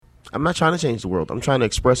I'm not trying to change the world. I'm trying to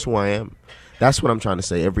express who I am. That's what I'm trying to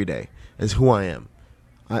say every day, is who I am.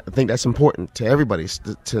 I think that's important to everybody,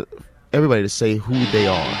 to say who they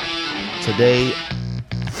are. Today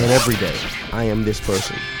and every day, I am this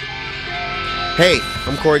person. Hey,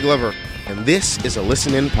 I'm Corey Glover, and this is a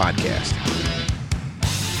Listen In podcast.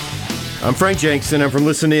 I'm Frank Jensen. I'm from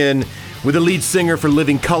Listen In with the lead singer for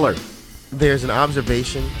Living Colour. There's an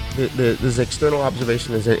observation. There's external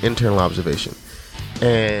observation. There's an internal observation.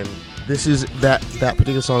 And this is that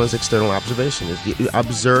particular song is external observation. Is you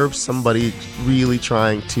observe somebody really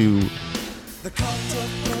trying to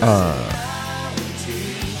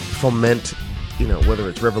foment, whether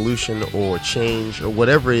it's revolution or change or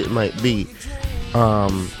whatever it might be.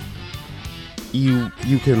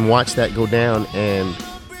 You can watch that go down and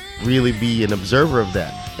really be an observer of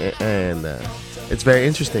that, and it's very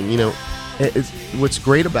interesting. What's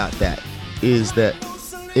great about that is that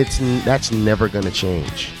that's never going to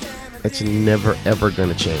change. It's never ever going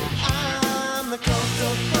to change. I'm the cult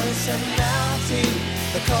of personality,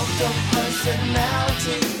 the cult of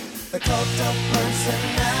personality, the cult of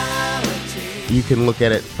personality. You can look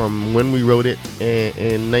at it from when we wrote it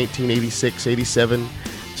in 1986, 87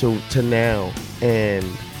 to now, and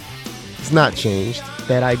it's not changed.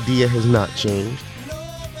 That idea has not changed.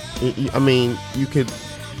 I mean, you can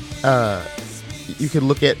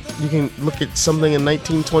look at something in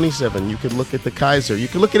 1927. You could look at the Kaiser. You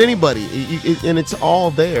could look at anybody, and it's all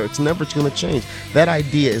there. It's never going to change. That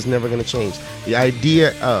idea is never going to change. The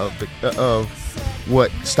idea of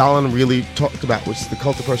what Stalin really talked about, which is the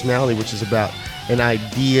cult of personality, which is about an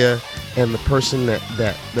idea and the person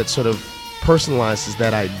that sort of personalizes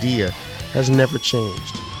that idea, has never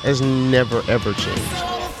changed. Has never ever changed.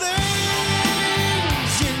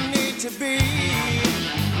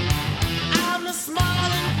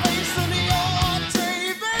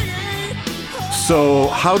 So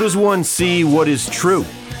how does one see what is true?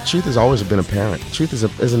 Truth has always been apparent. Truth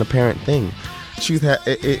is an apparent thing. Truth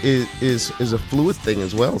is a fluid thing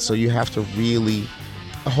as well. So you have to really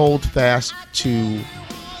hold fast to,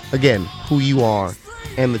 again, who you are,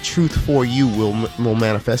 and the truth for you will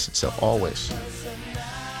manifest itself always.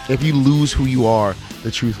 If you lose who you are, the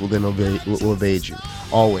truth will then evade you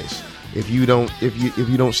always. If you don't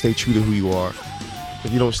stay true to who you are,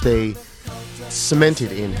 if you don't stay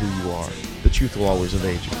cemented in who you are, the truth will always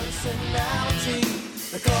evade you.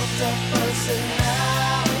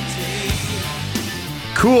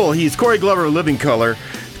 Cool. He's Corey Glover of Living Colour,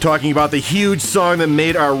 talking about the huge song that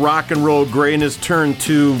made our rock and roll greatness turn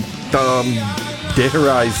to, dare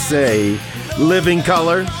I say, Living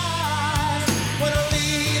Colour.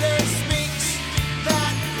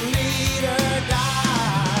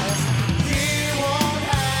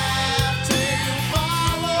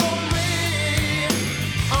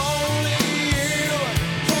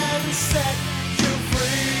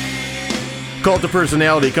 Cult of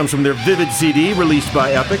Personality comes from their Vivid CD, released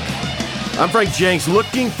by Epic. I'm Frank Jenks,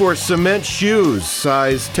 looking for cement shoes.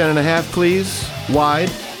 Size 10.5, please.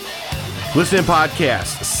 Wide. Listen in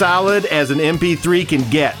podcast. Solid as an MP3 can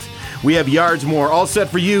get. We have yards more, all set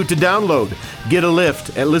for you to download. Get a lift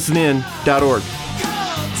at listenin.org.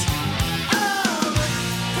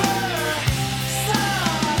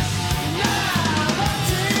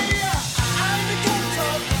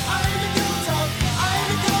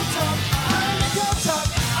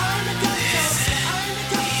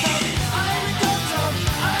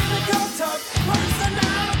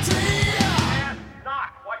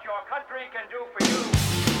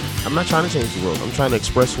 I'm not trying to change the world. I'm trying to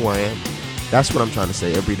express who I am. That's what I'm trying to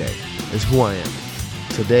say every day, is who I am.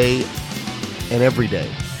 Today and every day,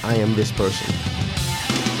 I am this person.